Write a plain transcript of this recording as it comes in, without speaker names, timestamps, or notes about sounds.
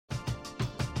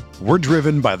We're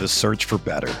driven by the search for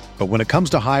better. But when it comes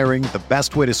to hiring, the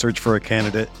best way to search for a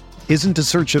candidate isn't to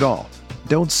search at all.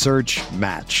 Don't search,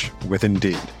 match with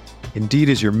Indeed. Indeed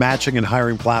is your matching and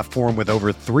hiring platform with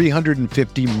over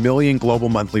 350 million global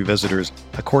monthly visitors,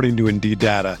 according to Indeed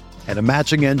data, and a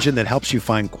matching engine that helps you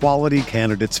find quality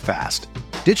candidates fast.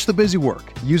 Ditch the busy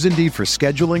work. Use Indeed for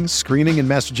scheduling, screening, and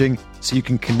messaging so you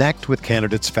can connect with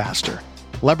candidates faster.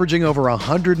 Leveraging over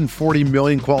 140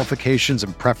 million qualifications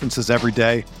and preferences every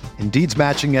day, Indeed's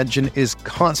matching engine is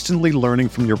constantly learning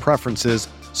from your preferences,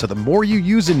 so the more you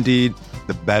use Indeed,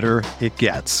 the better it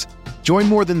gets. Join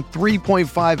more than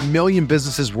 3.5 million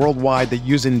businesses worldwide that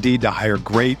use Indeed to hire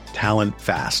great talent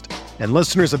fast. And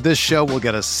listeners of this show will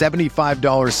get a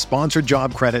 $75 sponsored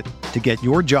job credit to get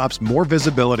your jobs more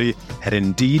visibility at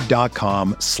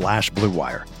Indeed.com/Blue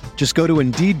Wire. Just go to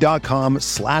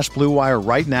Indeed.com/Blue Wire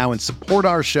right now and support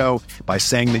our show by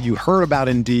saying that you heard about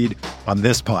Indeed on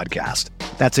this podcast.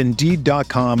 That's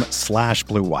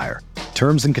Indeed.com/Blue Wire.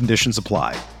 Terms and conditions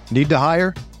apply. Need to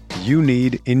hire? You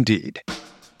need Indeed.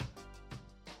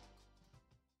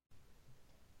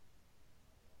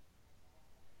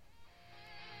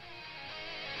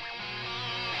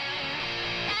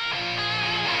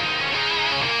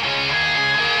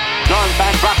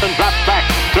 Drops and drops back,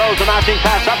 throws a mounting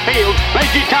pass upfield.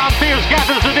 Reggie Tom Fields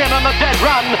gathers it in on a dead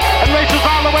run and races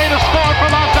all the way to score for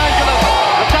Los Angeles.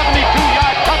 A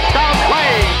 72-yard touchdown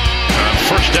play.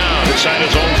 First down inside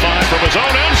his own 5 from his own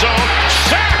end zone.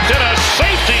 Sacked and a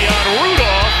safety on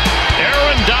Rudolph.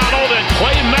 Aaron Donald and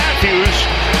Clay Matthews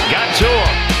got to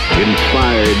him.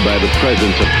 Inspired by the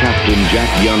presence of Captain Jack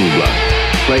Youngblood,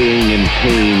 playing in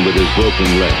pain with his broken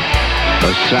leg.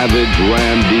 A savage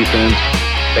Ram defense.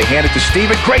 They hand it to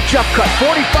Steven. Great jump cut.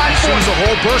 45. Sees a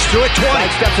whole burst to it. 20.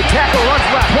 Steps a tackle. Runs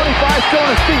left. 25. Still on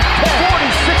his feet.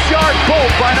 46-yard goal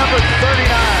by number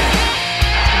 39.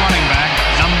 Running back,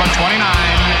 number 29,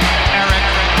 Eric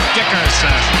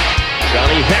Dickerson.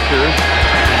 Johnny Hecker,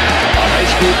 a high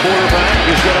school quarterback,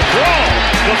 is going to throw.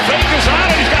 The fake is on,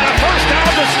 and he's got a first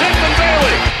down to Stephen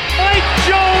Bailey. Mike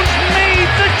Jones made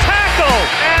the tackle,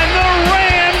 and the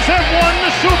Rams have won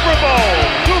the Super Bowl.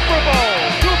 Super Bowl.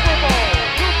 Super Bowl.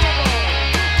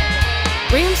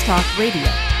 Rams Talk Radio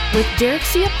with Derek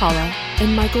Ciapala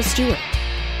and Michael Stewart.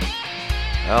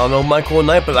 I don't know Michael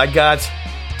tonight, but I got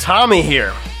Tommy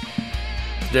here.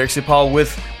 Derek Ciapala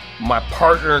with my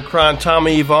partner in crime,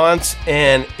 Tommy Evans,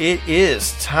 and it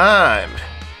is time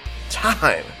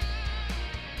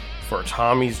for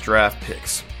Tommy's draft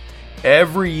picks.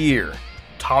 Every year,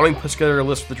 Tommy puts together a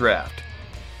list for the draft,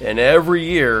 and every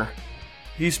year,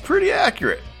 he's pretty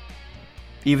accurate,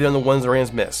 even on the ones the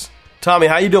Rams miss. Tommy,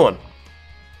 how you doing?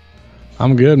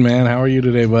 I'm good, man. How are you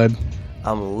today, bud?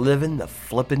 I'm living the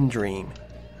flippin' dream.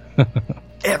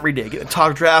 Every day, get to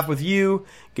talk draft with you,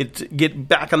 get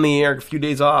back on the air, a few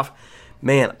days off.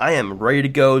 Man, I am ready to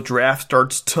go. Draft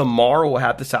starts tomorrow. We'll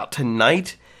have this out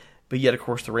tonight. But yet, of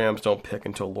course, the Rams don't pick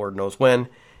until Lord knows when.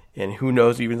 And who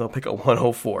knows, even they'll pick at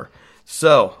 104.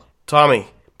 So, Tommy,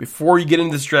 before you get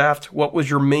into this draft, what was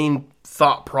your main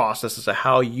thought process as to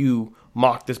how you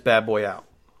mocked this bad boy out?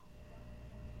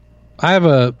 I have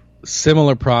a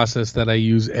similar process that I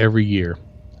use every year.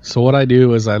 So what I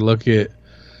do is I look at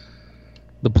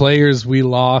the players we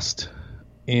lost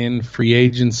in free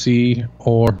agency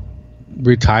or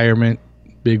retirement,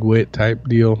 big wit type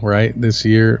deal, right, this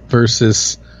year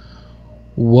versus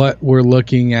what we're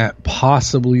looking at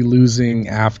possibly losing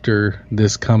after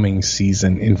this coming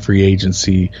season in free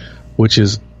agency, which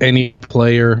is any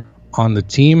player on the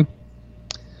team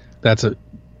that's a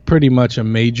pretty much a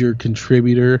major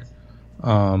contributor,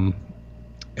 and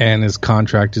his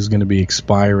contract is going to be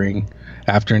expiring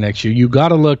after next year. You got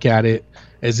to look at it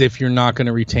as if you're not going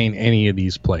to retain any of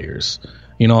these players.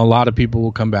 You know, a lot of people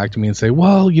will come back to me and say,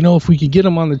 well, you know, if we could get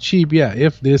them on the cheap, yeah,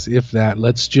 if this, if that,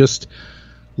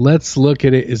 let's look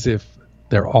at it as if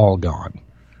they're all gone,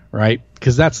 right?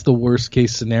 Because that's the worst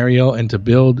case scenario. And to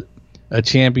build a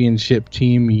championship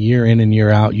team year in and year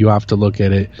out, you have to look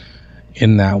at it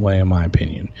in that way, in my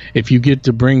opinion. If you get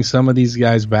to bring some of these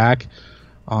guys back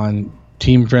on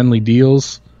team-friendly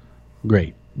deals,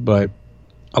 great. But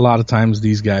a lot of times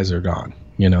these guys are gone,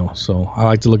 you know, so I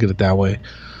like to look at it that way.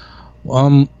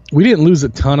 We didn't lose a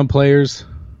ton of players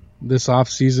this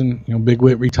offseason. You know, Big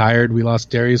Wit retired. We lost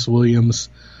Darius Williams,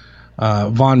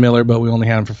 Von Miller, but we only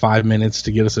had him for 5 minutes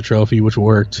to get us a trophy, which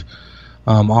worked.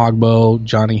 Ogbo,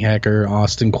 Johnny Hecker,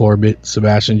 Austin Corbett,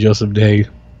 Sebastian Joseph Day,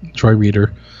 Troy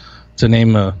Reeder, to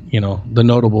name the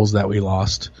notables that we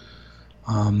lost.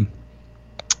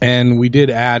 And we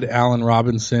did add Allen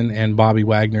Robinson and Bobby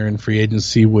Wagner in free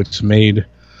agency, which made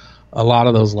a lot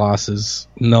of those losses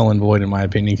null and void in my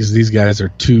opinion, because these guys are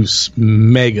two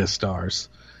mega stars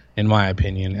in my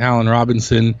opinion. Allen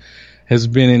Robinson has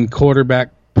been in quarterback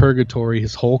purgatory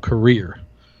his whole career,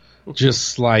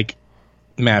 just like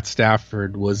Matt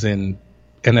Stafford was in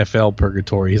NFL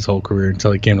purgatory his whole career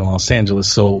until he came to Los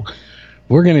Angeles. So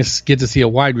we're going to get to see a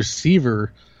wide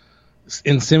receiver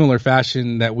in similar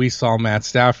fashion that we saw Matt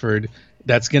Stafford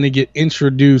that's going to get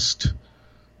introduced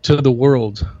to the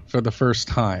world for the first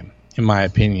time, in my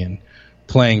opinion,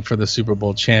 playing for the Super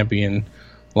Bowl champion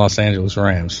Los Angeles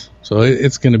Rams. So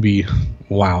it's going to be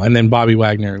wow. And then Bobby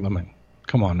Wagner,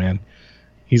 come on, man.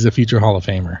 He's a future Hall of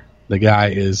Famer. The guy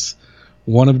is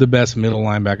one of the best middle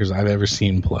linebackers I've ever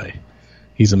seen play.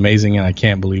 He's amazing, and I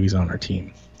can't believe he's on our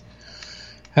team.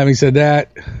 Having said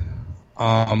that,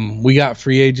 we got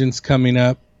free agents coming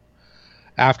up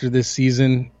after this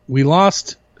season. We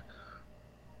lost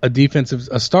a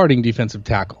starting defensive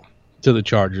tackle to the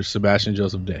Chargers, Sebastian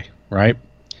Joseph Day, right?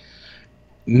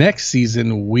 Next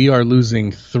season, we are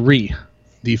losing 3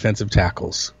 defensive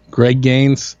tackles. Greg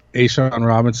Gaines, A'Shawn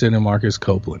Robinson, and Marcus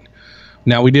Copeland.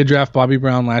 Now, we did draft Bobby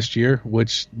Brown last year,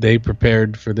 which they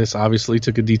prepared for this, obviously,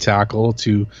 took a D tackle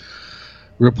to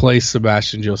replace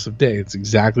Sebastian Joseph Day. It's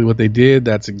exactly what they did.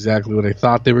 That's exactly what I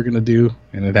thought they were going to do,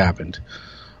 and it happened.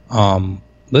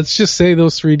 Let's just say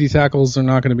those 3 D tackles are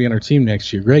not going to be on our team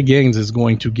next year. Greg Gaines is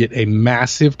going to get a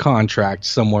massive contract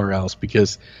somewhere else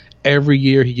because every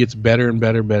year he gets better and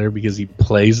better because he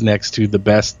plays next to the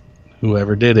best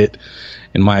whoever did it,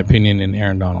 in my opinion, in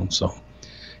Aaron Donald. So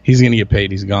he's going to get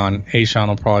paid. He's gone. A'Shawn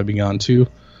will probably be gone too.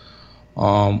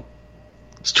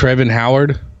 Trevin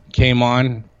Howard came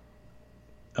on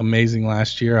amazing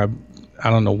last year. I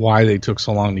don't know why they took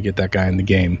so long to get that guy in the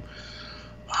game.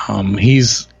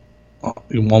 He's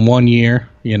on 1 year.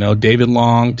 You know, David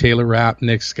Long, Taylor Rapp,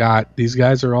 Nick Scott. These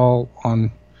guys are all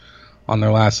on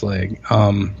their last leg.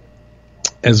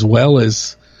 As well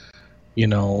as, you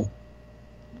know,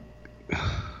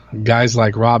 guys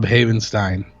like Rob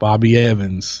Havenstein, Bobby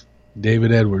Evans,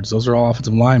 David Edwards. Those are all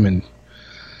offensive linemen.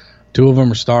 2 of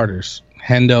them are starters.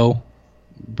 Hendo,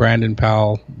 Brandon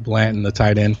Powell, Blanton, the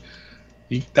tight end.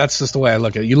 That's just the way I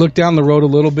look at it. You look down the road a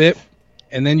little bit,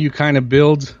 and then you kind of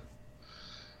build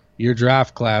your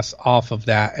draft class off of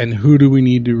that. And who do we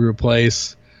need to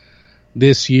replace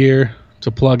this year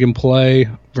to plug and play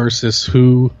versus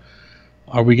who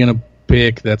are we going to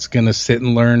pick that's going to sit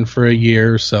and learn for a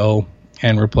year or so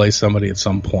and replace somebody at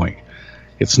some point.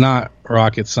 It's not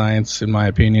rocket science, in my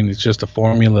opinion. It's just a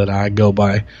formula that I go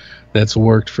by that's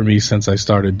worked for me since I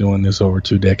started doing this over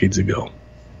 2 decades ago.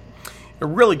 It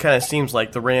really kind of seems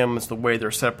like the Rams, the way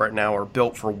they're set up right now, are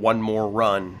built for one more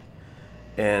run,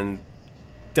 and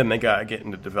then they got to get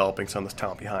into developing some of this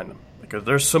talent behind them. Because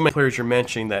there's so many players you're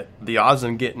mentioning that the odds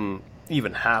of getting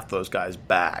even half those guys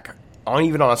back,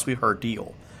 even on a sweetheart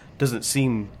deal, doesn't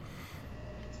seem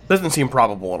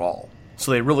probable at all.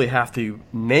 So they really have to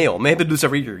nail. And they have to do this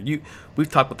every year. We've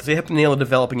talked about this. They have to nail the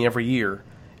developing every year,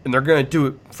 and they're going to do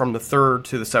it from the 3rd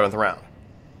to the 7th round.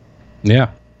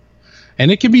 Yeah,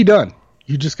 and it can be done.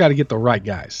 You just got to get the right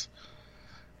guys.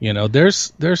 You know,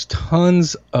 there's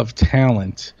tons of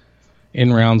talent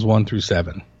in rounds 1 through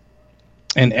 7,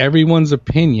 and everyone's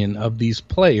opinion of these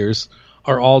players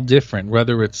are all different.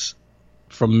 Whether it's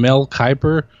from Mel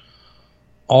Kiper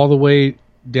all the way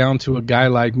down to a guy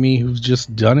like me who's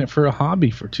just done it for a hobby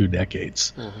for 2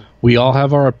 decades. Mm-hmm. We all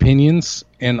have our opinions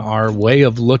and our way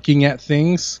of looking at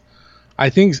things. I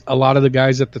think a lot of the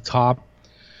guys at the top,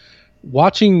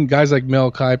 watching guys like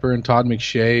Mel Kiper and Todd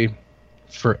McShay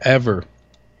forever,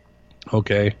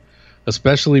 okay,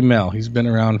 especially Mel, he's been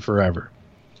around forever.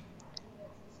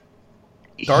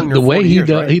 The way he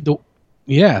does,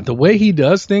 the way he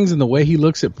does things and the way he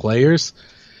looks at players,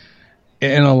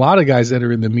 and a lot of guys that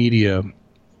are in the media,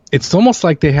 it's almost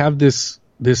like they have this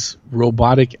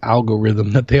robotic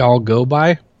algorithm that they all go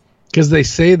by because they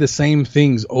say the same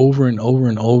things over and over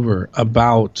and over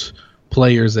about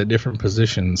players at different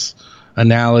positions,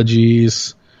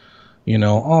 analogies, you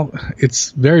know,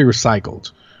 it's very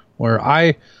recycled. Where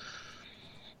I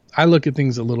look at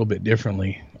things a little bit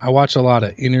differently. I watch a lot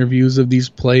of interviews of these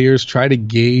players, try to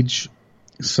gauge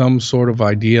some sort of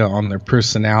idea on their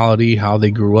personality, how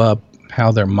they grew up,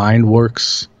 how their mind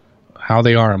works, how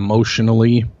they are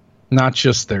emotionally, not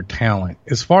just their talent.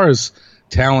 As far as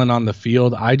talent on the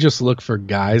field, I just look for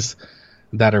guys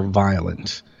that are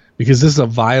violent because this is a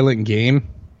violent game,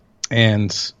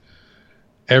 and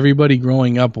everybody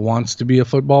growing up wants to be a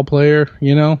football player,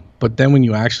 you know, but then when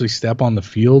you actually step on the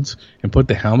field and put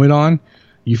the helmet on,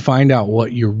 you find out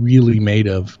what you're really made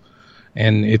of.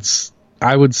 And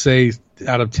I would say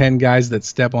out of 10 guys that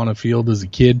step on a field as a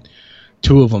kid,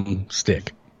 2 of them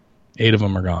stick. 8 of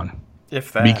them are gone.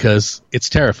 If that. Because it's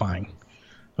terrifying.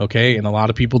 Okay? And a lot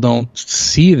of people don't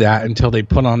see that until they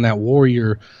put on that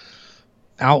warrior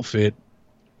outfit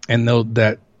and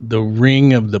that the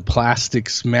ring of the plastic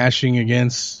smashing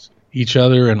against each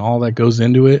other and all that goes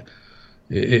into it,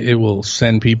 it will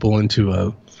send people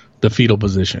into the fetal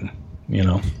position, you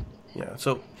know. Yeah,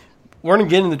 so we're going to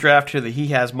get into the draft here that he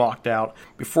has mocked out.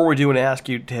 Before we do, I want to ask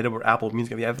you to head over to Apple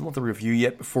Music. If you haven't looked at the review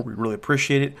yet, before we really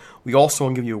appreciate it. We also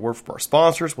want to give you a word from our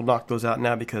sponsors. We'll knock those out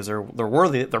now because they're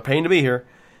worthy. They're paying to be here.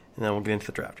 And then we'll get into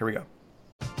the draft. Here we go.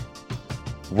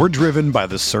 We're driven by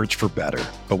the search for better.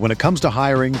 But when it comes to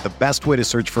hiring, the best way to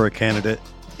search for a candidate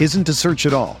isn't to search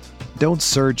at all. Don't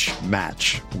search,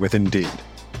 match with Indeed.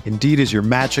 Indeed is your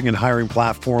matching and hiring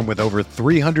platform with over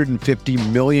 350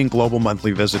 million global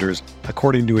monthly visitors,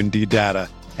 according to Indeed data,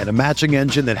 and a matching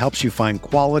engine that helps you find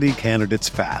quality candidates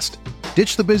fast.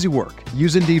 Ditch the busy work.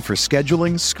 Use Indeed for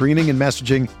scheduling, screening, and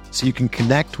messaging so you can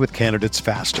connect with candidates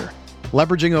faster.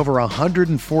 Leveraging over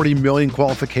 140 million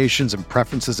qualifications and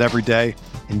preferences every day,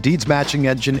 Indeed's matching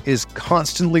engine is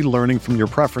constantly learning from your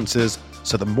preferences,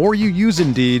 so the more you use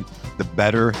Indeed, the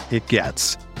better it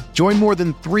gets. Join more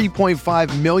than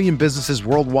 3.5 million businesses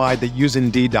worldwide that use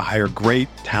Indeed to hire great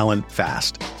talent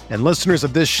fast. And listeners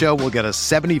of this show will get a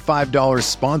 $75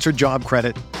 sponsored job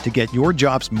credit to get your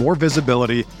jobs more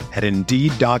visibility at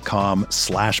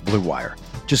Indeed.com/Blue Wire.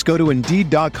 Just go to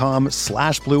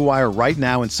Indeed.com/Blue Wire right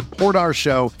now and support our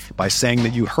show by saying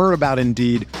that you heard about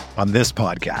Indeed on this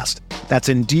podcast. That's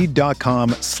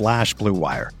Indeed.com/Blue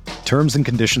Wire. Terms and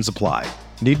conditions apply.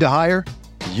 Need to hire?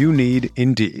 You need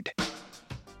Indeed.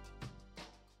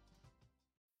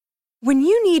 When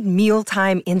you need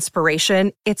mealtime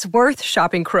inspiration, it's worth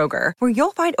shopping Kroger, where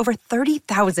you'll find over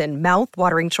 30,000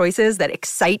 mouth-watering choices that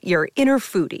excite your inner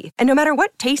foodie. And no matter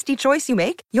what tasty choice you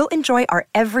make, you'll enjoy our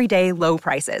everyday low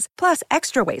prices, plus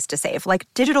extra ways to save, like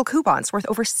digital coupons worth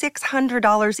over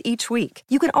 $600 each week.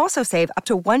 You can also save up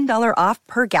to $1 off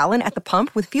per gallon at the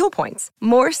pump with fuel points.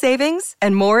 More savings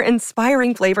and more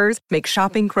inspiring flavors make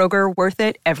shopping Kroger worth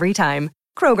it every time.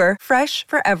 Kroger, fresh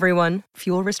for everyone.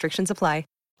 Fuel restrictions apply.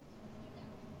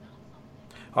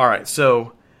 All right,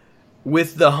 so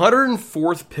with the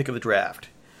 104th pick of the draft,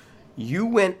 you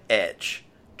went edge.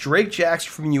 Drake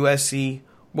Jackson from USC.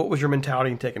 What was your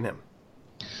mentality in taking him?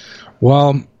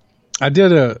 Well, I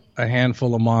did a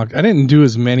handful of mock. I didn't do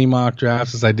as many mock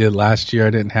drafts as I did last year.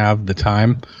 I didn't have the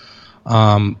time.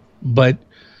 But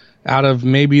out of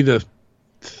maybe the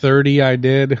 30 I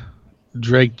did,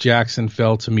 Drake Jackson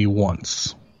fell to me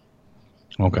once.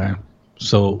 Okay.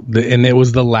 So, and it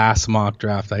was the last mock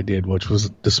draft I did, which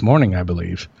was this morning, I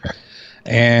believe.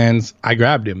 And I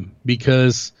grabbed him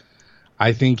because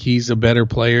I think he's a better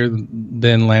player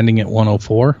than landing at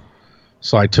 104.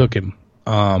 So I took him.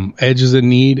 Edge is a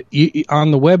need.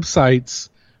 On the websites,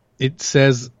 it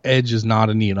says edge is not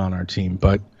a need on our team.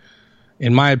 But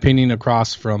in my opinion,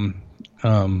 across from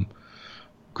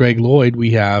Greg Lloyd,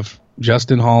 we have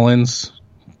Justin Hollins,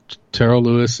 Terrell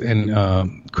Lewis,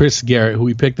 and Chris Garrett, who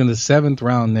we picked in the 7th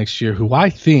round next year, who I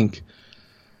think,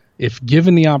 if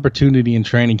given the opportunity in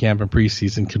training camp and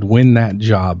preseason, could win that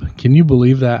job. Can you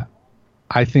believe that?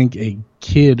 I think a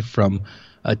kid from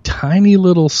a tiny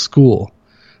little school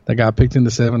that got picked in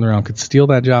the 7th round could steal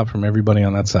that job from everybody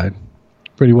on that side.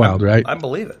 Pretty wild, right? I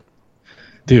believe it.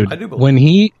 Dude, I do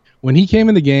believe when he came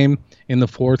in the game in the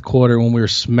 4th quarter when we were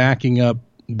smacking up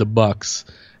the Bucks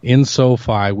in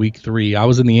SoFi week 3, I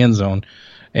was in the end zone,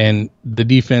 and the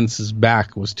defense's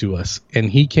back was to us. And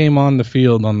he came on the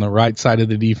field on the right side of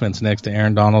the defense next to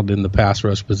Aaron Donald in the pass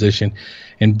rush position,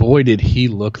 and boy, did he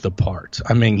look the part.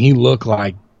 I mean, he looked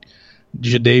like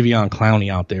Jadeveon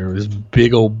Clowney out there, his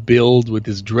big old build with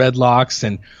his dreadlocks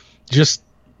and just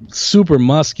super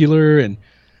muscular, and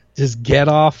his get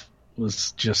off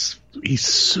was just, he's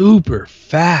super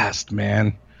fast,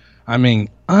 man. I mean,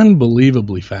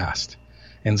 unbelievably fast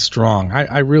and strong.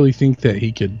 I really think that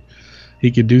he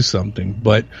could do something.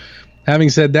 But having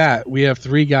said that, we have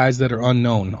 3 guys that are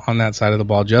unknown on that side of the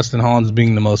ball. Justin Hollins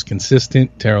being the most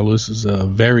consistent. Terrell Lewis is a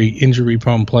very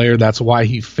injury-prone player. That's why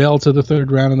he fell to the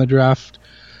 3rd round in the draft.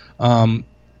 What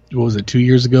was it, 2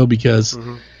 years ago? Because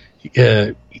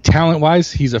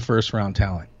talent-wise, he's a first-round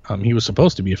talent. He was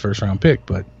supposed to be a first-round pick,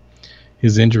 but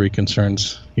his injury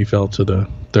concerns, he fell to the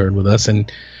 3rd with us,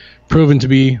 and proven to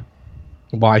be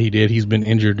why he did. He's been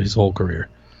injured his whole career.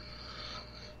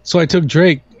 So I took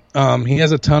Drake. He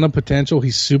has a ton of potential.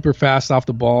 He's super fast off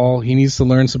the ball. He needs to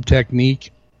learn some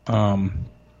technique.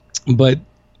 But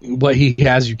what he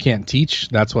has you can't teach.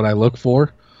 That's what I look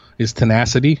for, is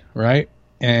tenacity, right?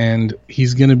 And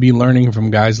he's going to be learning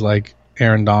from guys like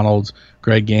Aaron Donald,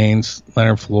 Greg Gaines,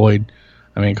 Leonard Floyd.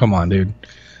 I mean, come on, dude.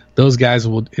 Those guys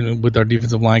will, with our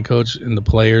defensive line coach and the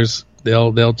players,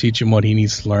 they'll teach him what he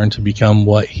needs to learn to become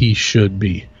what he should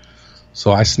be.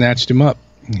 So I snatched him up.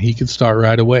 He could start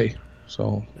right away.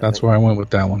 So that's where I went with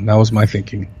that one. That was my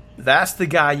thinking. That's the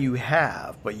guy you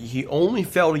have, but he only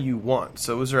fell to you once.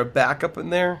 So is there a backup in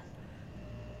there?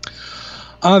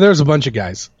 There's a bunch of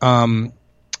guys.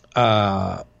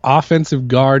 Offensive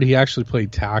guard, he actually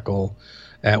played tackle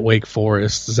at Wake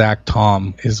Forest. Zach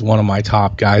Tom is one of my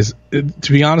top guys.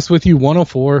 To be honest with you,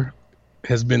 104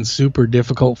 has been super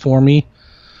difficult for me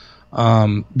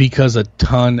because a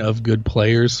ton of good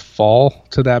players fall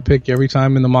to that pick every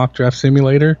time in the mock draft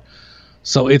simulator.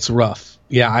 So it's rough.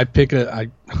 Yeah, I pick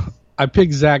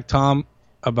Zach Tom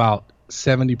about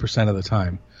 70% of the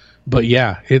time. But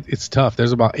yeah, it's tough.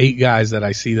 There's about 8 guys that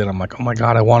I see that I'm like, oh my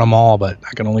God, I want them all, but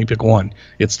I can only pick one.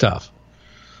 It's tough.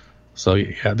 So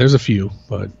yeah, there's a few,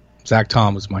 but Zach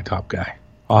Tom is my top guy.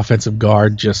 Offensive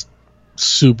guard, just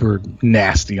super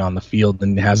nasty on the field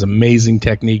and has amazing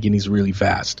technique, and he's really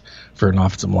fast for an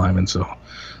offensive lineman. So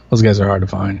those guys are hard to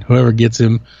find. Whoever gets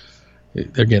him,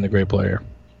 they're getting a great player.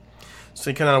 So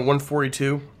you kind of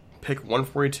 142, pick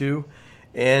 142,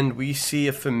 and we see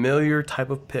a familiar type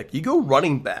of pick. You go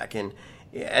running back, and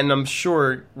I'm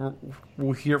sure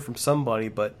we'll hear from somebody,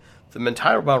 but the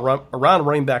mentality around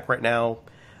running back right now,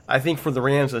 I think for the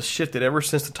Rams has shifted ever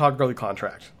since the Todd Gurley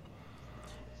contract.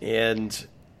 And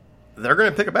they're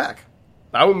going to pick it back.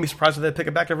 I wouldn't be surprised if they pick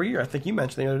it back every year. I think you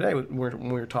mentioned the other day when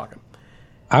we were talking.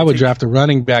 I would draft a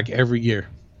running back every year.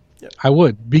 Yep. I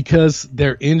would, because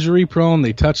they're injury prone.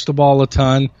 They touch the ball a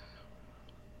ton.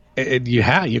 You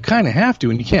kind of have to,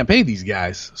 and you can't pay these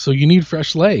guys. So you need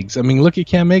fresh legs. I mean, look at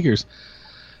Cam Akers.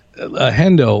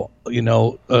 Hendo,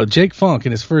 Jake Funk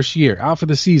in his first year, out for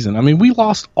the season. I mean, we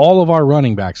lost all of our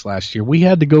running backs last year. We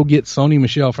had to go get Sony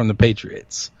Michel from the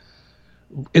Patriots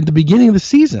at the beginning of the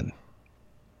season.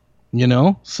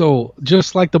 So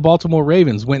just like the Baltimore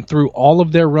Ravens went through all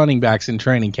of their running backs in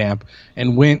training camp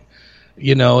and went,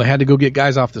 had to go get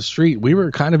guys off the street. We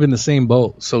were kind of in the same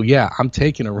boat. So yeah, I'll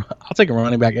take a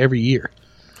running back every year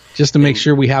just to make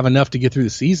sure we have enough to get through the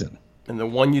season. And the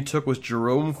one you took was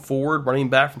Jerome Ford, running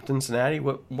back from Cincinnati.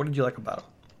 What did you like about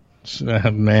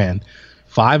him? Man,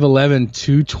 5'11",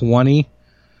 220.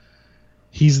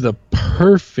 He's the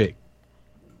perfect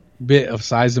bit of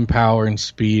size and power and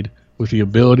speed with the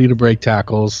ability to break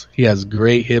tackles. He has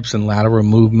great hips and lateral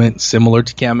movement, similar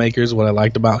to Cam Akers, what I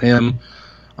liked about him.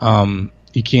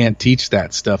 You can't teach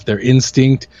that stuff. Their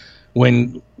instinct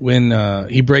when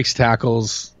he breaks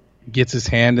tackles, gets his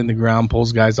hand in the ground,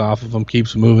 pulls guys off of him,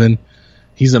 keeps moving.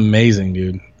 He's amazing,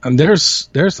 dude. And there's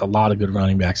a lot of good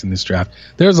running backs in this draft.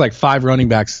 There's like 5 running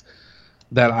backs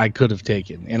that I could have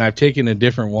taken, and I've taken a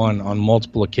different one on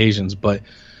multiple occasions, but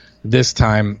this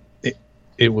time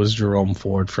it was Jerome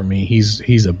Ford for me.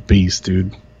 He's a beast,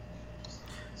 dude.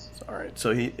 All right,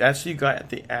 so that's you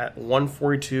got at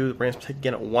 142. The Rams pick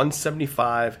again at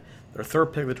 175. Their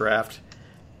third pick of the draft.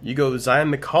 You go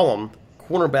Zion McCollum,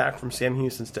 cornerback from Sam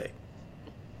Houston State.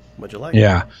 What'd you like?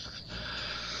 Yeah.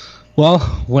 Well,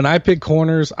 when I pick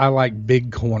corners, I like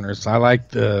big corners. I like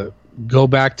the go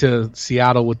back to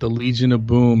Seattle with the Legion of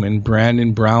Boom and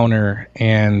Brandon Browner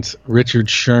and Richard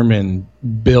Sherman,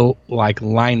 built like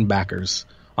linebackers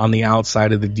on the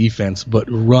outside of the defense, but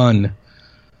run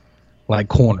like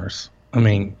corners. I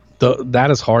mean,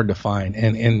 that is hard to find.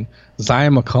 And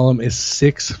Zion McCollum is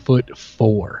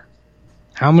 6'4".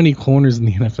 How many corners in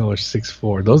the NFL are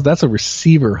 6'4"? That's a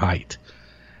receiver height.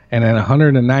 And at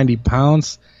 190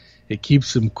 pounds, it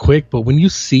keeps him quick. But when you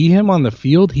see him on the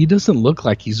field, he doesn't look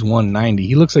like he's 190.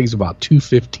 He looks like he's about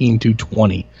 215,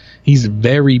 220. He's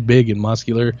very big and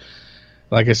muscular.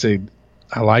 Like I said,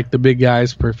 I like the big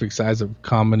guys, perfect size of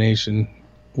combination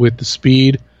with the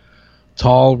speed.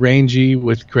 Tall, rangy,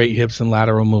 with great hips and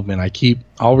lateral movement.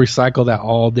 I'll recycle that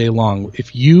all day long.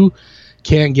 If you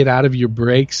can't get out of your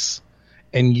breaks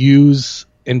and use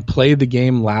and play the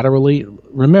game laterally,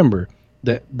 remember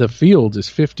that the field is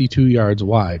 52 yards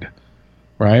wide,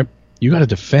 right? You got to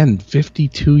defend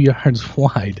 52 yards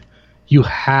wide. You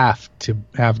have to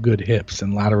have good hips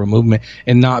and lateral movement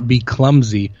and not be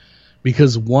clumsy,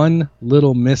 because one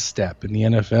little misstep in the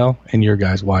NFL and your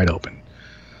guy's wide open.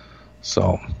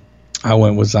 So I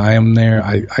went with Zion there.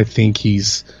 I think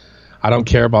I don't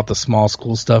care about the small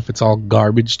school stuff. It's all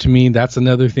garbage to me. That's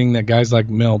another thing that guys like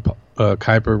Mel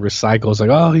Kiper recycles. Like,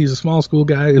 oh, he's a small school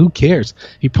guy. Who cares?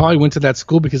 He probably went to that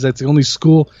school because that's the only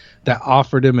school that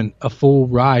offered him a full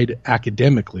ride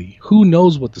academically. Who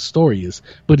knows what the story is?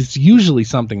 But it's usually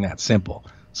something that simple.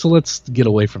 So let's get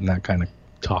away from that kind of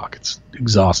talk. It's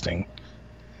exhausting.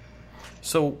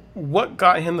 So what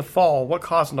got him to fall? What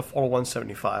caused him to fall to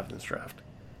 175 in this draft?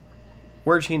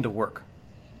 Where did he need to work?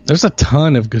 There's a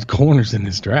ton of good corners in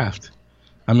this draft.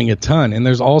 I mean, a ton. And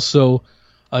there's also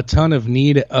a ton of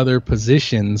need at other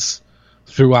positions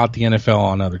throughout the NFL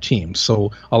on other teams.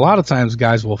 So a lot of times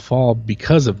guys will fall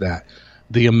because of that.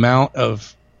 The amount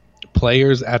of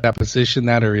players at that position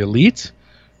that are elite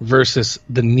versus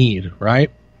the need,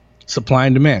 right? Supply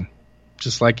and demand,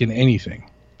 just like in anything.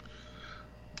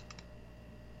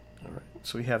 All right.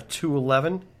 So we have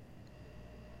 211.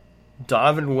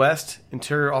 Donovan West,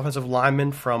 interior offensive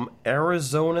lineman from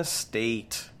Arizona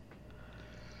State.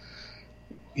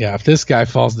 Yeah, if this guy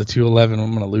falls to 211,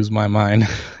 I'm going to lose my mind.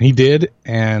 He did,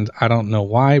 and I don't know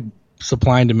why.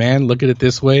 Supply and demand, look at it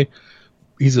this way.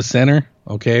 He's a center,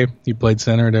 okay? He played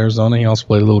center at Arizona. He also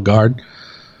played a little guard.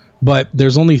 But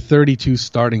there's only 32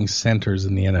 starting centers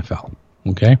in the NFL,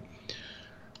 okay?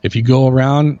 If you go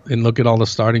around and look at all the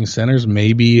starting centers,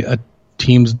 maybe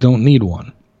teams don't need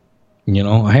one. You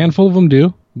know, a handful of them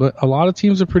do, but a lot of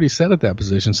teams are pretty set at that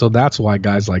position. So that's why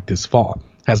guys like this fall.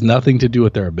 Has nothing to do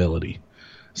with their ability.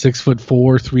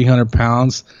 6'4", 300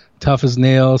 pounds, tough as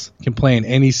nails, can play in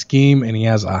any scheme, and he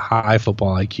has a high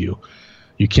football IQ.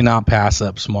 You cannot pass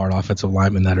up smart offensive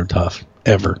linemen that are tough,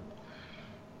 ever.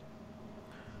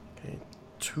 Okay,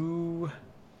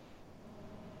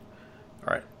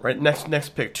 All right, next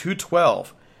pick,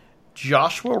 212.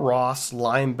 Joshua Ross,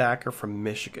 linebacker from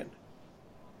Michigan.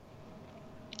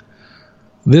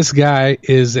 This guy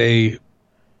is a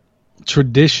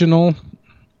traditional,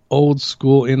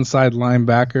 old-school inside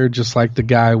linebacker, just like the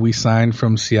guy we signed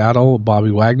from Seattle, Bobby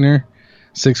Wagner.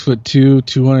 6'2",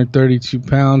 232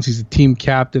 pounds. He's a team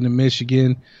captain in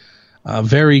Michigan.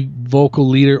 Very vocal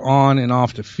leader on and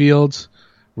off the field.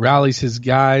 Rallies his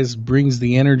guys, brings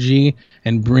the energy,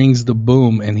 and brings the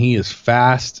boom. And he is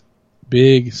fast,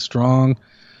 big, strong.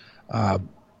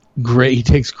 Great. He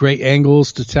takes great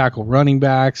angles to tackle running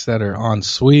backs that are on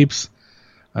sweeps.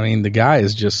 I mean, the guy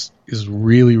is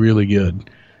really, really good.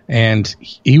 And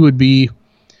he would be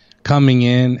coming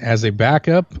in as a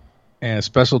backup and a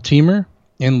special teamer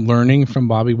and learning from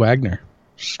Bobby Wagner,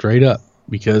 straight up.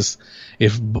 Because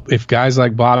if guys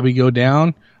like Bobby go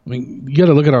down, I mean, you got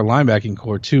to look at our linebacking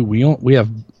core too.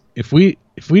 If we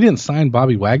didn't sign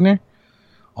Bobby Wagner,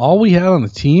 all we had on the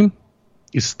team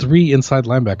is 3 inside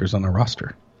linebackers on our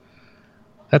roster.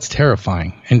 That's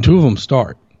terrifying, and 2 of them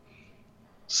start.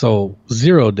 So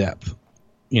 0 depth.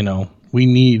 You know, we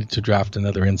need to draft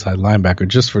another inside linebacker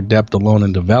just for depth alone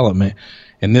and development.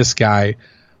 And this guy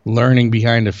learning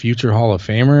behind a future Hall of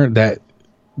Famer that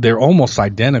they're almost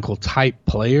identical type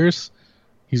players.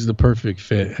 He's the perfect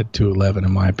fit at 211,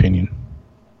 in my opinion.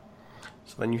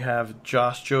 So then you have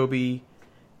Josh Joby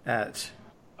at...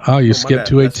 Oh, you skipped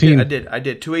 218. I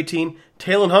did. 218.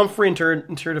 Taylor Humphrey,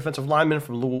 interior defensive lineman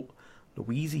from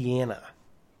Louisiana.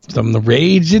 From the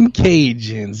Raging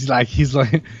Cajuns.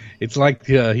 It's like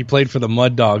he played for the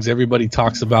Mud Dogs. Everybody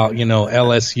talks about,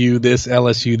 LSU this,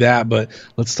 LSU that, but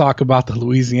let's talk about the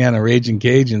Louisiana Raging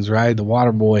Cajuns, right? The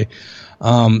water boy.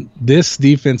 This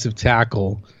defensive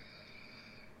tackle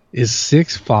is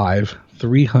 6'5",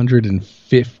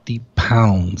 350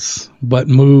 pounds, but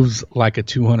moves like a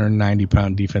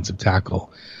 290-pound defensive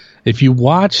tackle. If you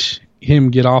watch him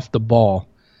get off the ball,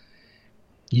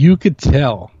 you could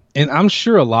tell. And I'm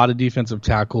sure a lot of defensive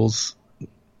tackles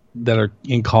that are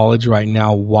in college right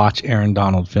now watch Aaron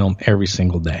Donald film every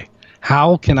single day.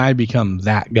 How can I become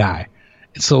that guy?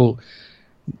 So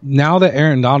now that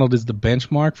Aaron Donald is the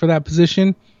benchmark for that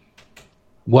position,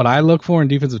 what I look for in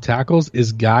defensive tackles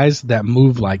is guys that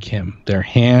move like him. Their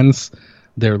hands,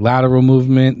 their lateral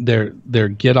movement, their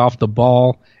get off the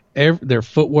ball, their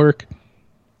footwork,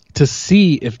 to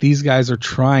see if these guys are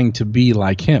trying to be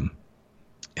like him.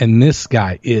 And this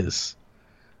guy is.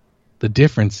 The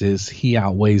difference is he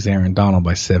outweighs Aaron Donald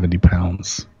by 70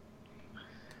 pounds.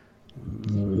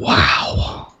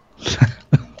 Wow.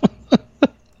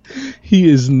 He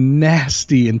is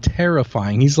nasty and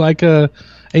terrifying. He's like a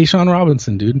A'Shawn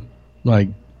Robinson, dude.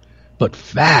 But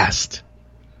fast.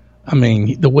 I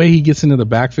mean, the way he gets into the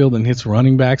backfield and hits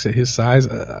running backs at his size,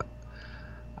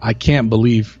 I can't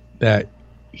believe that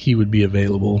he would be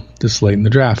available this late in the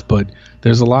draft. But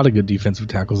there's a lot of good defensive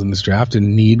tackles in this draft,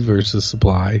 and need versus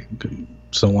supply,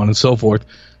 so on and so forth.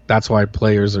 That's why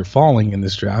players are falling in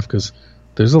this draft, because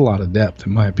there's a lot of depth,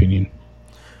 in my opinion.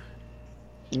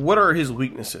 What are his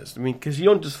weaknesses? I mean, because you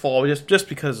don't just fall just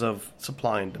because of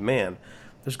supply and demand.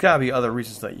 There's got to be other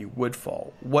reasons that you would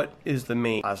fall. What is the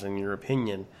main cause, in your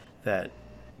opinion, that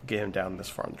get him down this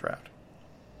far in the draft?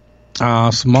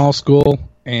 Small school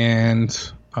and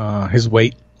his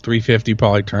weight. 350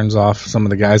 probably turns off some of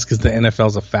the guys because the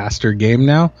NFL's a faster game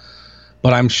now.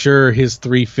 But I'm sure his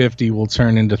 350 will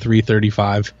turn into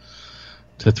 335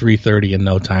 to 330 in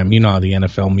no time. You know how the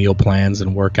NFL meal plans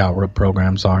and workout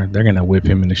programs are. They're going to whip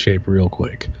him into shape real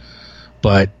quick.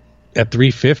 But at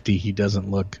 350, he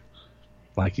doesn't look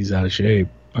like he's out of shape.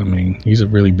 I mean, he's a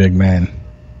really big man.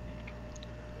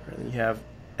 You have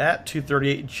at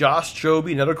 238, Josh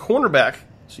Jobe, another cornerback.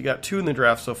 So you got 2 in the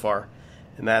draft so far,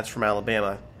 and that's from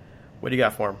Alabama. What do you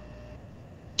got for him?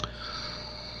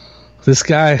 This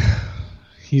guy,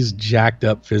 he's jacked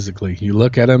up physically. You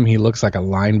look at him, he looks like a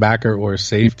linebacker or a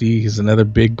safety. He's another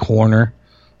big corner,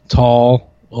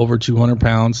 tall, over 200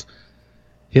 pounds,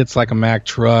 hits like a Mack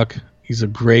truck. He's a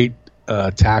great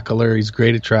tackler. He's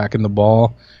great at tracking the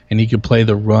ball, and he can play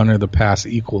the run or the pass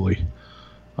equally.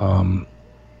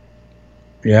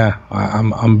 Yeah,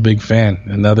 I'm a big fan.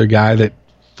 Another guy that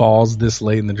falls this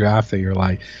late in the draft that you're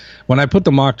like, when I put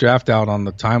the mock draft out on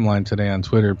the timeline today on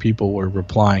Twitter, people were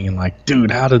replying and like,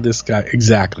 dude, how did this guy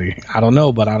exactly? I don't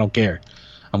know, but I don't care.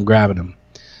 I'm grabbing him.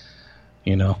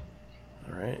 You know,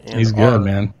 all right, and he's good,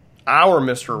 man. Our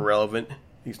Mr. Irrelevant,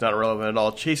 he's not irrelevant at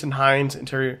all. Jason Hines,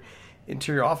 interior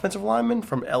offensive lineman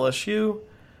from LSU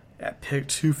at pick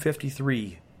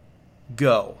 253.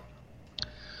 Go.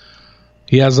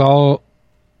 He has all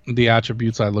the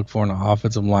attributes I look for in an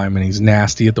offensive lineman. He's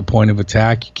nasty at the point of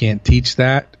attack. You can't teach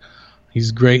that.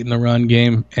 He's great in the run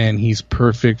game, and he's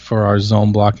perfect for our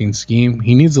zone blocking scheme.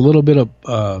 He needs a little bit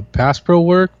of pass pro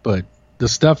work, but the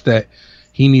stuff that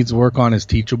he needs work on is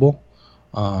teachable.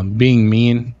 Being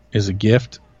mean is a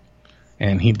gift,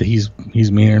 and he's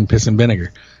meaner than piss and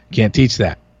vinegar. Can't teach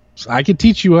that. So I can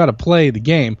teach you how to play the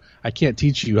game. I can't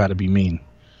teach you how to be mean.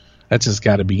 That's just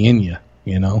got to be in you,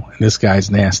 you know. And this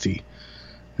guy's nasty.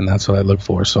 And that's what I look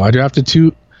for. So I drafted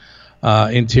 2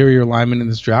 interior linemen in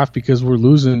this draft because we're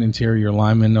losing interior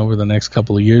linemen over the next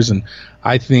couple of years. And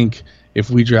I think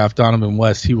if we draft Donovan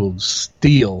West, he will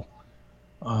steal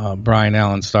Brian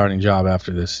Allen's starting job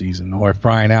after this season. Or if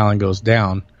Brian Allen goes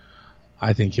down,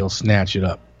 I think he'll snatch it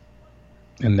up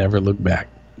and never look back.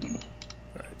 All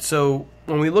right, so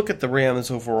when we look at the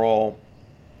Rams overall,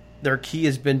 their key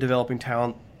has been developing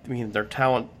talent. I mean, their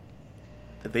talent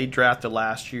that they drafted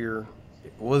last year,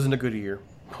 it wasn't a good year.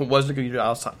 It wasn't a good year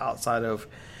outside of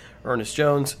Ernest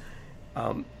Jones.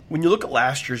 When you look at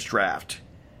last year's draft,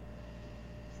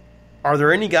 are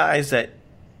there any guys that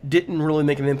didn't really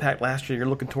make an impact last year you're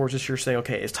looking towards this year saying,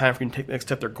 okay, it's time for you to take the next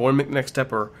step, they're going to make the next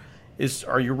step, or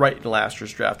are you writing last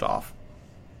year's draft off?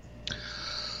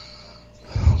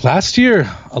 Last year,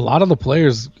 a lot of the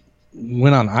players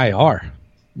went on IR.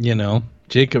 You know,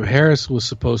 Jacob Harris was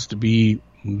supposed to be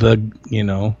the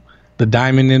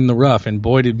diamond in the rough, and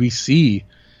boy, did we see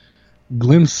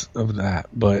glimpse of that.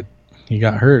 But he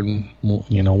got hurt, and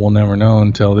we'll never know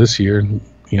until this year.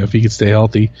 You know, if he could stay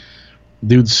healthy,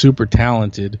 dude's super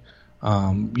talented.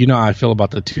 You know how I feel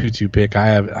about the 2-2 pick.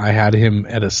 I had him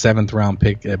at a 7th round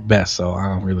pick at best, so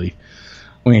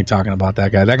we ain't talking about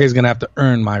that guy. That guy's gonna have to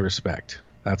earn my respect.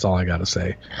 That's all I gotta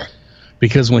say.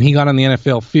 Because when he got on the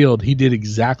NFL field, he did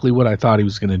exactly what I thought he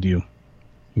was gonna do.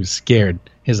 He was scared.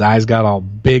 His eyes got all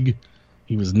big.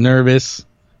 He was nervous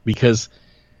because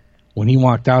when he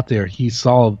walked out there, he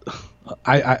saw.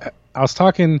 I was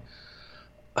talking.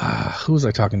 Who was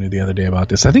I talking to the other day about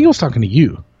this? I think I was talking to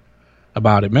you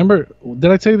about it. Remember?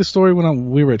 Did I tell you the story when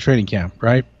we were at training camp?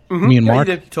 Right? Mm-hmm. Me and Mark.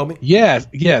 You told me. Yeah,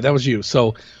 that was you.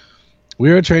 So we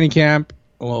were at training camp.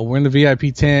 Well, we're in the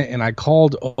VIP tent, and I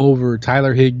called over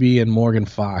Tyler Higbee and Morgan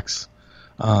Fox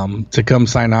to come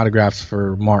sign autographs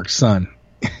for Mark's son.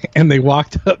 And they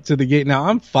walked up to the gate. Now,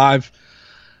 I'm 5'10",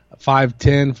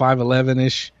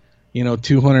 5'11"-ish,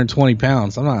 220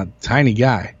 pounds. I'm not a tiny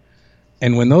guy.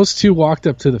 And when those two walked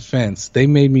up to the fence, they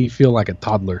made me feel like a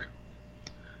toddler.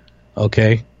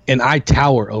 Okay? And I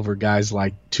tower over guys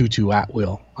like Tutu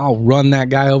Atwell. I'll run that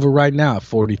guy over right now at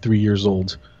 43 years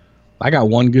old. I got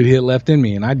one good hit left in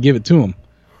me, and I'd give it to him.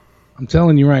 I'm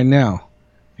telling you right now,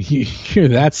 you're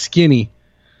that skinny.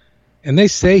 And they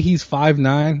say he's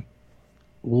 5'9".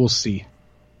 We'll see.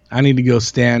 I need to go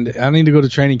to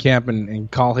training camp and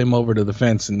call him over to the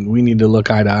fence, and we need to look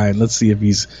eye to eye, and let's see if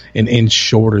he's an inch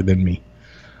shorter than me.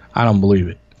 I don't believe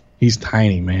it. He's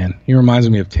tiny, man. He reminds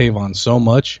me of Tavon so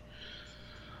much.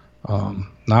 Not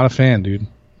a fan, dude.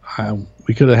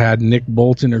 We could have had Nick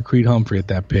Bolton or Creed Humphrey at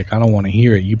that pick. I don't want to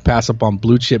hear it. You pass up on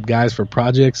blue chip guys for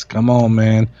projects? Come on,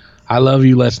 man. I love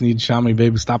you, Les Need Shami,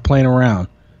 baby. Stop playing around.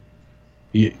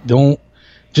 You don't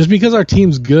just because our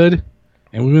team's good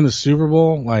and we win the Super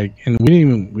Bowl, and we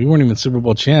weren't even Super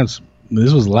Bowl champs.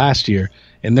 This was last year,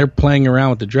 and they're playing around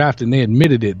with the draft, and they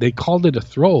admitted it. They called it a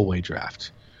throwaway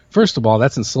draft. First of all,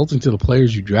 that's insulting to the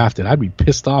players you drafted. I'd be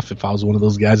pissed off if I was one of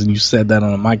those guys and you said that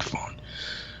on a microphone.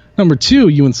 Number two,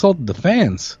 you insulted the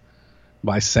fans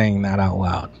by saying that out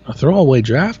loud. A throwaway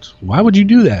draft? Why would you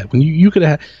do that? When you could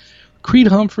have... Creed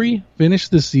Humphrey finished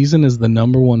this season as the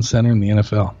number 1 center in the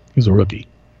NFL. He's a rookie.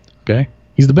 Okay?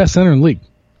 He's the best center in the league.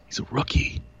 He's a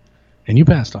rookie. And you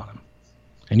passed on him.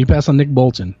 And you passed on Nick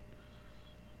Bolton.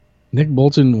 Nick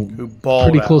Bolton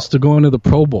pretty close to going to the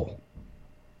Pro Bowl.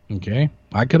 Okay?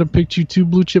 I could have picked you 2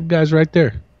 blue chip guys right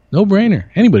there. No brainer.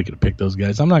 Anybody could have picked those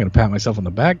guys. I'm not going to pat myself on the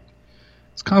back.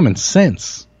 It's common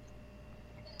sense.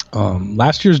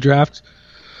 Last year's draft,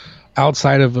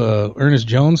 outside of Ernest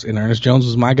Jones, and Ernest Jones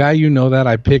was my guy, you know that.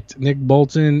 I picked Nick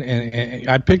Bolton, and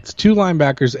I picked 2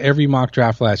 linebackers every mock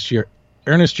draft last year.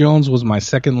 Ernest Jones was my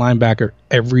second linebacker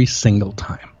every single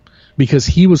time because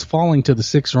he was falling to the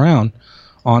 6th round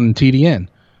on TDN.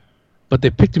 But they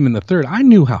picked him in the 3rd. I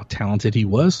knew how talented he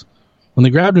was. When they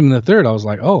grabbed him in the 3rd, I was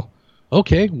like, oh,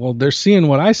 okay, well, they're seeing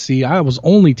what I see. I was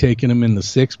only taking him in the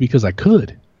 6th because I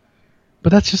could.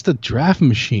 But that's just a draft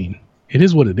machine. It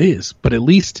is what it is. But at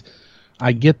least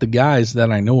I get the guys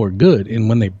that I know are good. And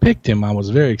when they picked him, I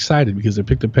was very excited because they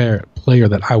picked a player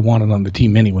that I wanted on the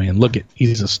team anyway. And look,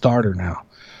 he's a starter now.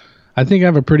 I think I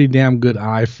have a pretty damn good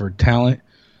eye for talent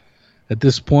at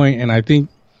this point. And I think,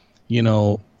 you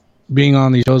know, being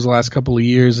on these shows the last couple of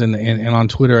years and on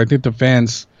Twitter, I think the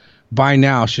fans by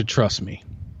now should trust me.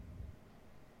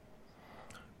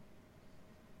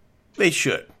 They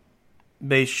should.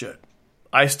 They should.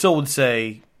 I still would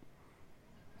say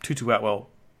Tutu Atwell,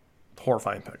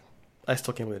 horrifying pick. I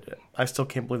still can't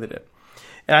believe they did.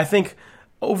 And I think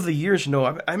over the years, you know,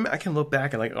 I can look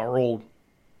back at like our old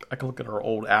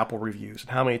Apple reviews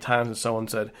and how many times someone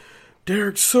said,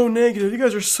 "Derek's so negative. You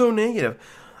guys are so negative."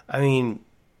 I mean,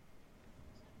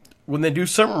 when they do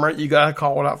something right, you gotta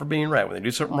call it out for being right. When they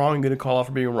do something wrong, you gotta call out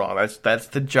for being wrong. That's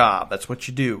the job. That's what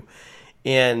you do.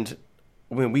 And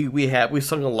when we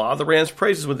sung a lot of the Rams'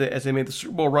 praises with it as they made the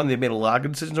Super Bowl run. They've made a lot of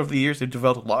good decisions over the years. They've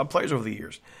developed a lot of players over the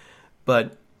years,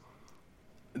 but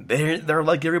they're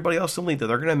like everybody else in the league. They're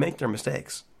going to make their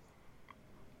mistakes.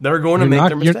 They're going to make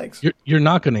their mistakes. You're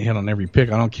not going to hit on every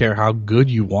pick. I don't care how good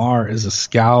you are as a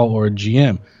scout or a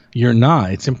GM. You're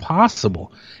not. It's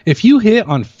impossible. If you hit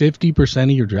on 50% of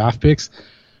your draft picks,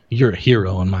 you're a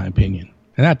hero, in my opinion,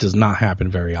 and that does not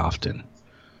happen very often.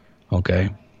 Okay.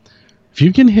 If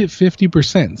you can hit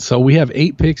 50%, so we have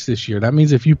 8 picks this year. That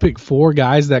means if you pick 4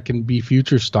 guys that can be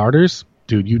future starters,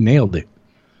 dude, you nailed it.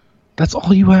 That's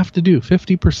all you have to do,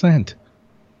 50%.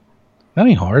 That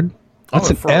ain't hard. That's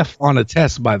an F on a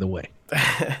test, by the way.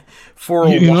 For a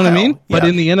while. You know what I mean? Yeah. But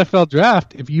in the NFL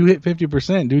draft, if you hit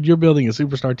 50%, dude, you're building a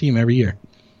superstar team every year.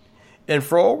 And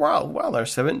for a while,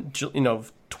 there's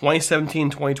 2017,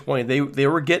 2020, they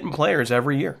were getting players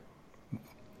every year,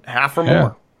 half or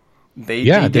more. They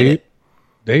did it.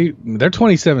 Their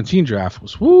 2017 draft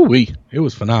was woo-wee. It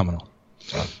was phenomenal.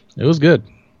 It was good,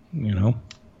 you know.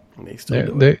 They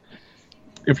still do it.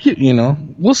 If you know,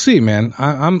 we'll see, man.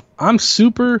 I'm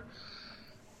super.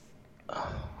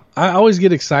 I always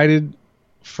get excited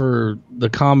for the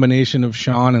combination of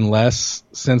Sean and Les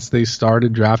since they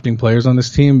started drafting players on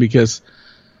this team because,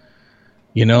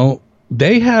 you know,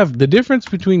 they have the difference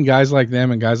between guys like them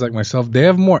and guys like myself. They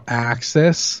have more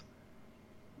access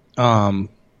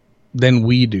than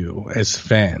we do as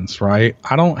fans, right?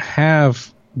 I don't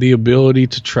have the ability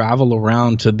to travel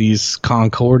around to these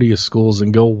Concordia schools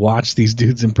and go watch these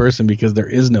dudes in person because there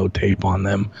is no tape on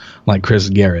them like Chris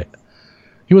Garrett.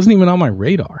 He wasn't even on my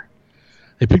radar.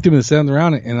 They picked him in the 7th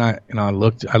round, and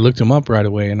I looked him up right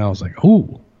away, and I was like,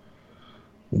 "Ooh,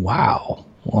 wow!"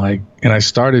 Like, and I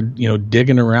started, you know,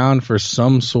 digging around for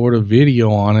some sort of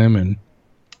video on him, and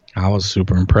I was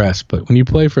super impressed. But when you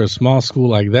play for a small school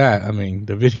like that, I mean,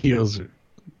 the videos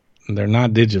they're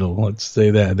not digital. Let's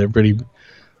say that they're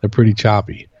pretty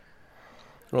choppy.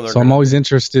 Well, so I'm always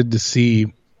interested to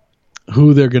see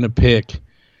who they're going to pick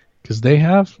because they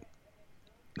have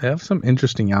some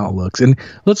interesting outlooks. And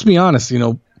let's be honest, you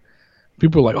know,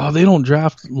 people are like, "Oh, they don't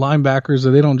draft linebackers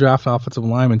or they don't draft offensive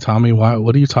linemen." Tommy,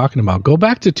 what are you talking about? Go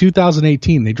back to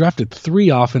 2018. They drafted 3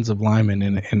 offensive linemen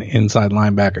and an inside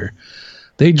linebacker.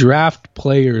 They draft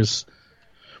players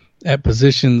at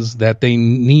positions that they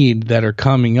need that are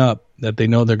coming up that they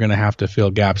know they're going to have to fill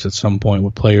gaps at some point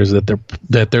with players that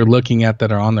they're looking at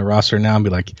that are on the roster now and be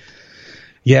like,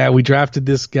 "Yeah, we drafted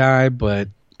this guy, but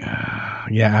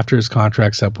after his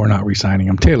contract's up, we're not re-signing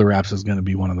him." Taylor Rapps is going to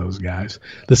be one of those guys.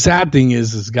 The sad thing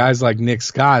is guys like Nick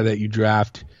Sky that you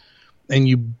draft and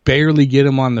you barely get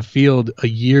him on the field a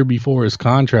year before his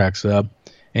contract's up,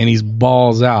 and he's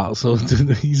balls out. So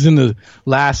he's in the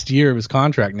last year of his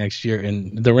contract next year,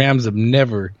 and the Rams have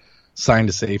never signed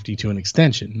a safety to an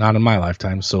extension, not in my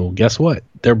lifetime. So guess what?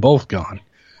 They're both gone.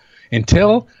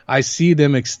 Until I see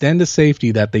them extend a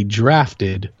safety that they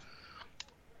drafted,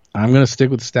 I'm going to stick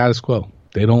with the status quo.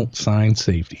 They don't sign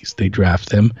safeties. They draft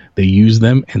them, they use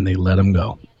them, and they let them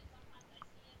go.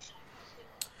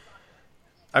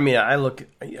 I mean,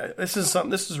 this is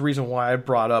the reason why I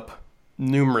brought up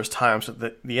numerous times that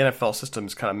the NFL system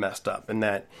is kind of messed up, and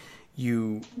that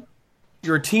you're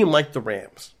a team like the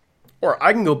Rams. Or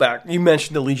I can go back. You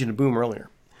mentioned the Legion of Boom earlier.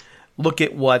 Look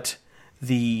at what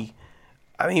the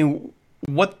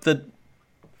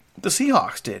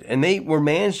Seahawks did, and they were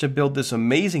managed to build this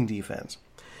amazing defense,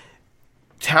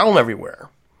 talent everywhere,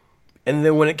 and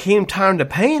then when it came time to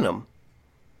paying them,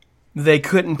 they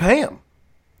couldn't pay them.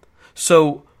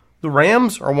 So the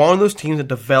Rams are one of those teams that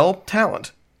develop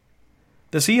talent.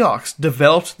 The Seahawks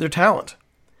developed their talent,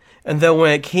 and then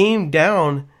when it came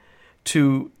down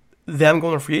to them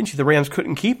going to free agency, the Rams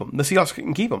couldn't keep them. The Seahawks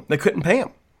couldn't keep them. They couldn't pay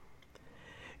them.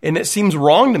 And it seems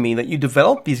wrong to me that you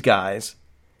develop these guys,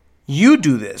 you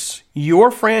do this,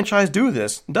 your franchise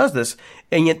does this,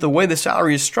 and yet the way the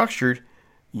salary is structured,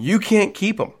 you can't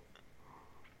keep them.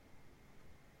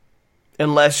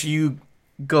 Unless you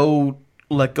go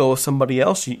let go of somebody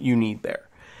else you need there.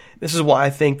 This is why I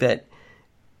think that,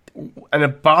 and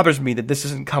it bothers me that this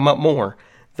doesn't come up more,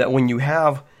 that when you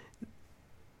have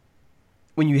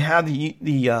the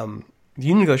union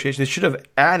negotiations, they should have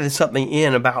added something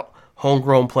in about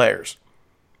homegrown players,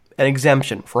 an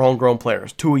exemption for homegrown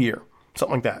players, 2 a year,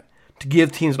 something like that, to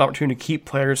give teams an opportunity to keep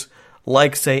players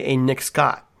like, say, a Nick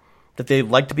Scott, that they'd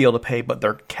like to be able to pay, but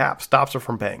their cap stops them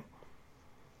from paying.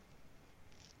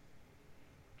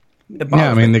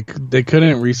 Yeah, I mean, they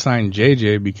couldn't re-sign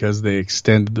JJ because they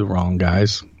extended the wrong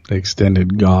guys. They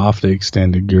extended Goff, they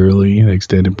extended Gurley, they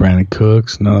extended Brandon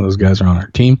Cooks. None of those guys are on our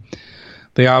team.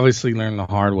 They obviously learned the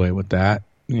hard way with that.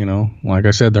 You know, like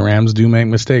I said, the Rams do make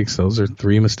mistakes. Those are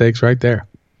 3 mistakes right there.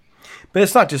 But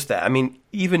it's not just that. I mean,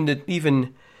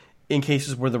 even in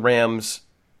cases where the Rams,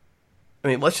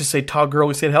 let's just say Todd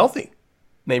Gurley stayed healthy,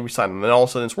 they re-sign him, and all of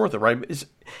a sudden it's worth it, right? It's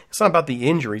not about the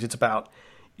injuries. It's about,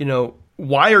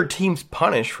 why are teams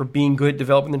punished for being good at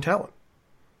developing their talent?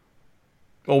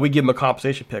 Well, we give them a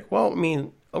compensation pick.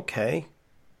 Well, okay,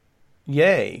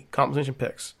 yay, compensation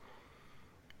picks.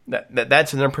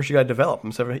 That's another person you got to develop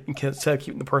instead of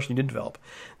keeping the person you did develop.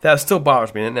 That still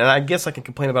bothers me, and I guess I can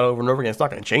complain about it over and over again. It's not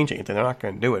going to change anything. They're not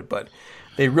going to do it, but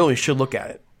they really should look at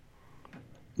it.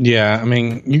 Yeah,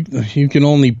 you can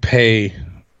only pay.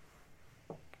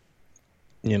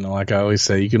 Like I always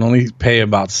say, you can only pay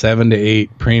about 7 to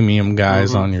 8 premium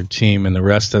guys on your team, and the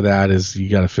rest of that is you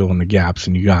got to fill in the gaps,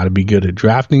 and you got to be good at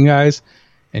drafting guys,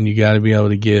 and you got to be able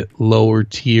to get lower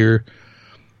tier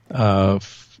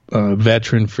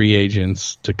veteran free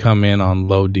agents to come in on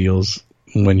low deals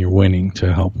when you're winning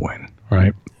to help win,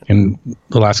 right? And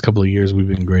the last couple of years, we've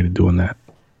been great at doing that.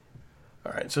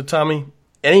 All right, so Tommy,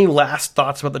 any last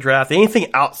thoughts about the draft?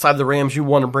 Anything outside the Rams you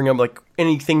want to bring up? Like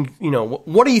anything,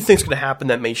 what do you think is going to happen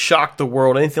that may shock the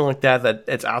world? Anything like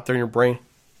that's out there in your brain?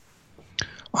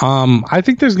 I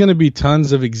think there's going to be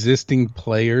tons of existing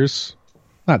players.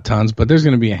 Not tons, but there's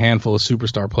going to be a handful of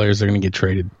superstar players that are going to get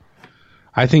traded.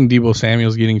 I think Deebo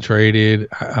Samuel's getting traded.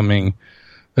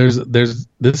 This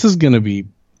is going to be,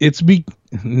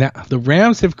 now the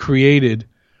Rams have created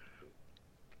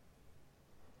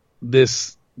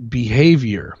this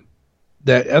behavior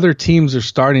that other teams are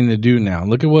starting to do now.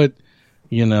 Look at what,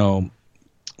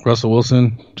 Russell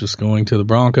Wilson just going to the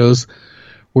Broncos.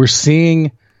 We're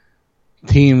seeing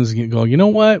teams go, you know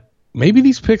what? Maybe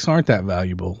these picks aren't that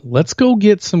valuable. Let's go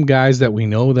get some guys that we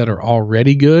know that are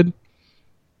already good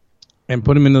and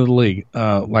put them into the league.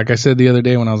 Like I said the other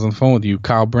day when I was on the phone with you,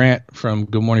 Kyle Brandt from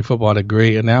Good Morning Football had a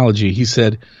great analogy. He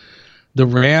said the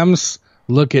Rams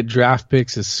look at draft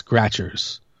picks as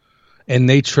scratchers, and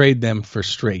they trade them for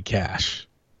straight cash.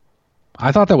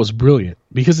 I thought that was brilliant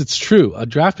because it's true. A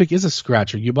draft pick is a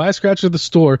scratcher. You buy a scratcher at the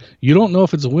store, you don't know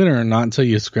if it's a winner or not until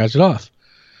you scratch it off.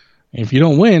 And if you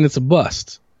don't win, it's a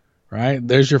bust, right?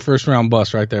 There's your first round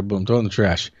bust right there. Boom, throw it in the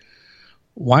trash.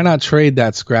 Why not trade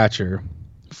that scratcher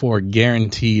for a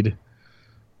guaranteed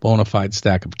bona fide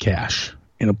stack of cash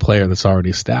in a player that's already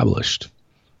established?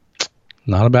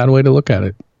 Not a bad way to look at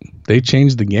it. They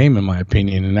changed the game, in my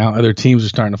opinion, and now other teams are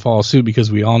starting to follow suit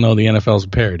because we all know the NFL is a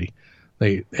parody.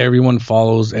 Everyone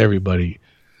follows everybody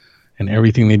and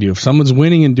everything they do. If someone's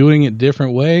winning and doing it a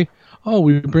different way,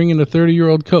 we bring in a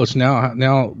 30-year-old coach.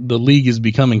 Now the league is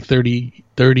becoming 30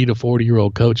 to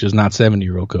 40-year-old coaches, not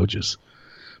 70-year-old coaches.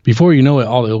 Before you know it,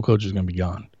 all the old coaches are going to be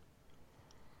gone.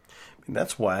 And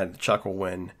that's why I had to chuckle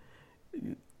when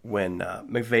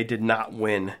McVay did not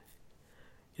win,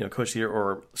 Coach of the Year,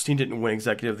 or Steen didn't win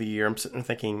Executive of the Year. I'm sitting there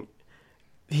thinking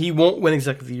he won't win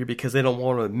Executive of the Year because they don't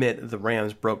want to admit that the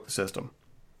Rams broke the system.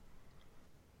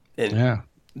 And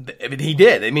he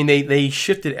did. I mean, they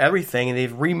shifted everything and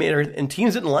they've remade it, and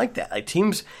teams didn't like that. Like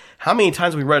teams, how many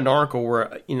times we read an article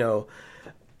where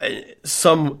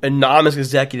some anonymous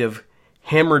executive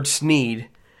hammered Snead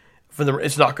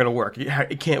it's not going to work.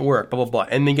 It can't work. Blah blah blah.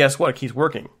 And then guess what? It keeps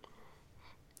working.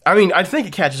 I mean, I think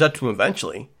it catches up to him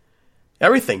eventually.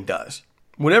 Everything does.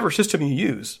 Whatever system you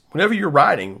use, whatever you're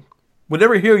riding,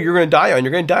 whatever hill you're going to die on,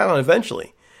 you're going to die on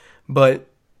eventually. But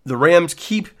the Rams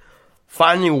keep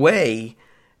finding a way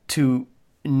to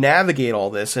navigate all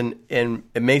this, and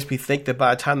it makes me think that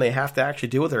by the time they have to actually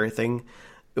deal with everything,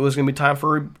 it's going to be time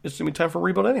for a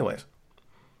rebuild anyways.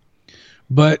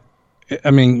 But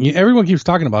I mean, everyone keeps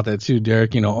talking about that too,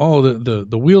 Derek.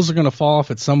 The wheels are going to fall off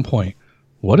at some point.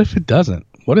 What if it doesn't?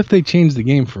 What if they change the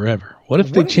game forever? What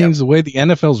if they change the way the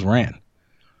NFL's ran?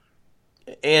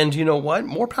 And you know what?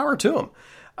 More power to them.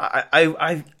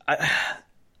 I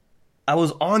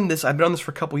was on this. I've been on this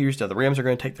for a couple years now. The Rams are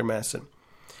going to take their medicine,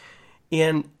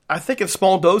 and I think in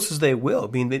small doses they will.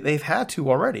 I mean, they've had to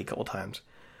already a couple times,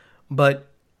 but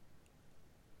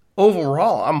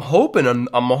overall, I'm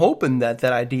hoping that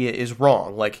idea is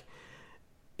wrong. Like,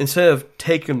 instead of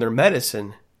taking their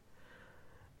medicine,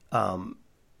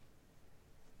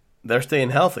 they're staying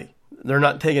healthy. They're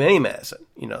not taking any medicine.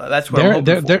 That's what I'm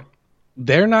hoping for.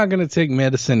 They're not going to take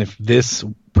medicine if this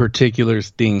particular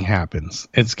thing happens.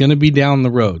 It's going to be down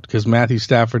the road because Matthew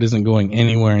Stafford isn't going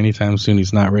anywhere anytime soon.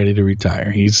 He's not ready to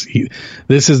retire.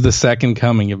 This is the second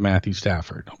coming of Matthew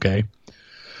Stafford. Okay,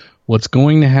 what's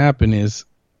going to happen is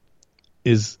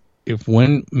if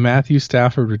when Matthew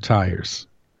Stafford retires,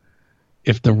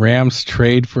 if the Rams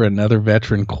trade for another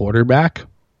veteran quarterback,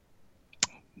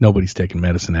 nobody's taking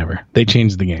medicine ever. They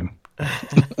changed the game.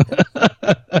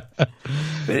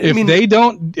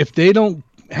 If they don't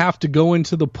have to go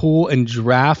into the pool and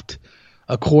draft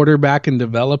a quarterback and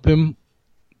develop him,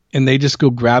 and they just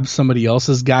go grab somebody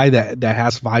else's guy that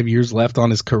has 5 years left on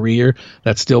his career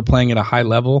that's still playing at a high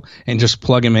level and just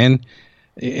plug him in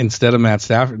instead of Matt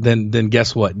Stafford, then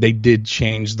guess what? They did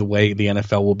change the way the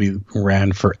NFL will be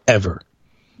ran forever.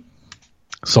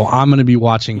 So I'm going to be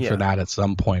watching for that at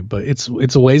some point, but it's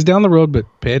a ways down the road. But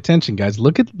pay attention, guys.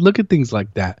 Look at things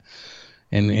like that,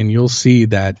 and you'll see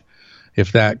that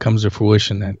if that comes to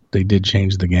fruition, that they did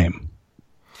change the game.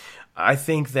 I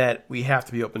think that we have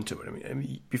to be open to it. I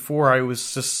mean, before I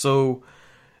was just so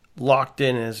locked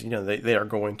in as they are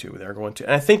going to,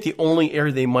 and I think the only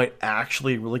area they might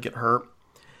actually really get hurt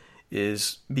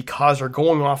is because they're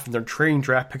going off and they're trading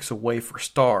draft picks away for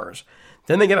stars.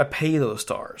 Then they got to pay those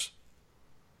stars.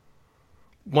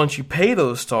 Once you pay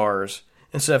those stars,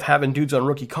 instead of having dudes on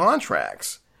rookie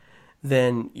contracts,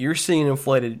 then you're seeing an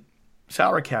inflated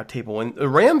salary cap table. And the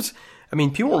Rams, I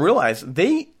mean, people don't realize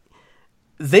they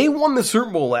won the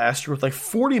Super Bowl last year with like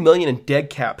 $40 million in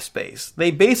dead cap space. They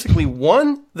basically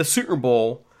won the Super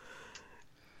Bowl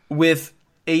with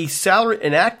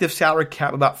an active salary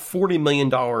cap about $40 million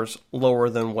lower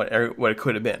than what it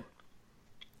could have been.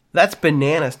 That's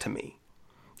bananas to me.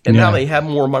 And now they have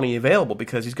more money available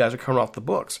because these guys are coming off the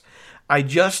books. I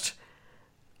just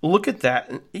look at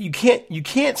that. You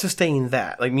can't sustain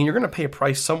that. Like, I mean, you're going to pay a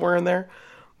price somewhere in there,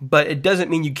 but it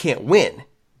doesn't mean you can't win.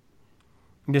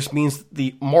 It just means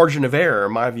the margin of error,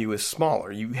 in my view, is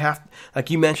smaller. You have,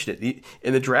 like you mentioned it,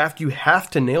 in the draft, you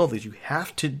have to nail these. You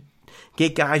have to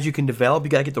get guys you can develop. You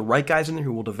got to get the right guys in there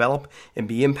who will develop and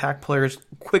be impact players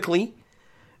quickly.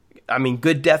 I mean,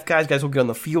 good depth guys who will get on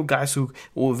the field, guys who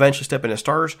will eventually step into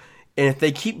starters. And if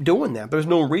they keep doing that, there's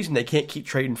no reason they can't keep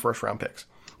trading first-round picks.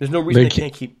 There's no reason they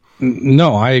can't keep...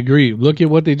 No, I agree. Look at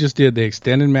what they just did. They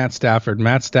extended Matt Stafford.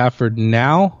 Matt Stafford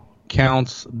now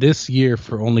counts this year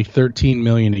for only $13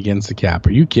 million against the cap.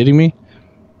 Are you kidding me?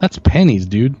 That's pennies,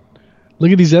 dude.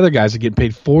 Look at these other guys that get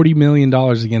paid $40 million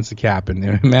against the cap,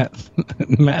 and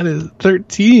Matt is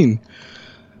 13.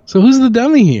 So who's the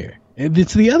dummy here?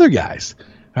 It's the other guys.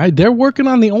 All right, they're working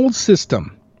on the old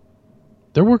system.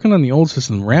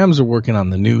 Rams are working on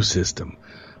the new system.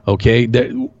 Okay,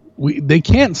 they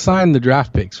can't sign the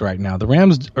draft picks right now. The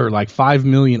Rams are like $5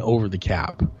 million over the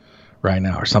cap right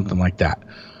now, or something like that.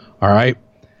 All right,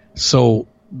 so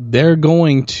they're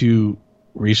going to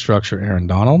restructure Aaron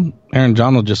Donald. Aaron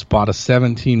Donald just bought a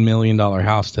 $17 million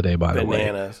house today, by the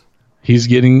way. He's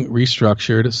getting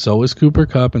restructured. So is Cooper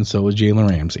Kupp, and so is Jalen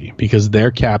Ramsey, because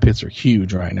their cap hits are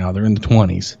huge right now. They're in the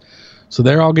 20s. So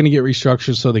they're all going to get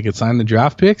restructured so they could sign the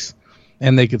draft picks,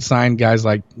 and they could sign guys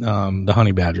like the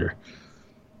Honey Badger.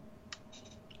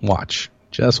 Watch.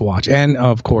 Just watch. And,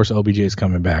 of course, OBJ is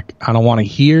coming back. I don't want to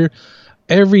hear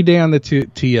every day on the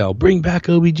TL, bring back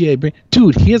OBJ.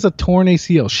 Dude, he has a torn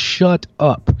ACL. Shut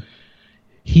up.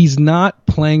 He's not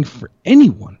playing for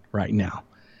anyone right now.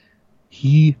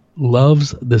 He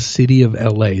loves the city of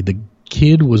LA. The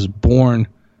kid was born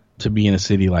to be in a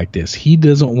city like this. He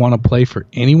doesn't want to play for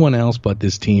anyone else but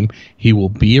this team. He will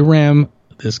be a Ram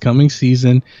this coming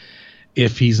season.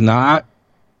 If he's not,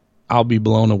 I'll be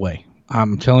blown away.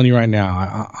 I'm telling you right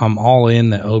now, I'm all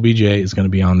in that OBJ is going to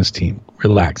be on this team.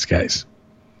 Relax, guys.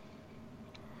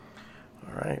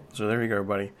 All right, so there you go,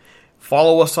 everybody.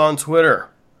 Follow us on Twitter.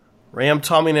 Ram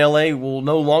Tommy in LA will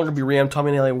no longer be Ram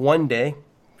Tommy in LA one day.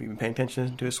 If you've been paying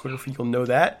attention to his Twitter feed, you'll know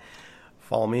that.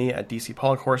 Follow me at DC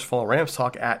Paul, of course. Follow Rams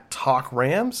Talk at Talk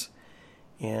Rams.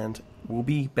 And we'll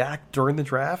be back during the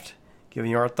draft,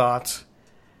 giving you our thoughts.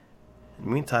 In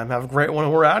the meantime, have a great one,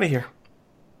 and we're out of here.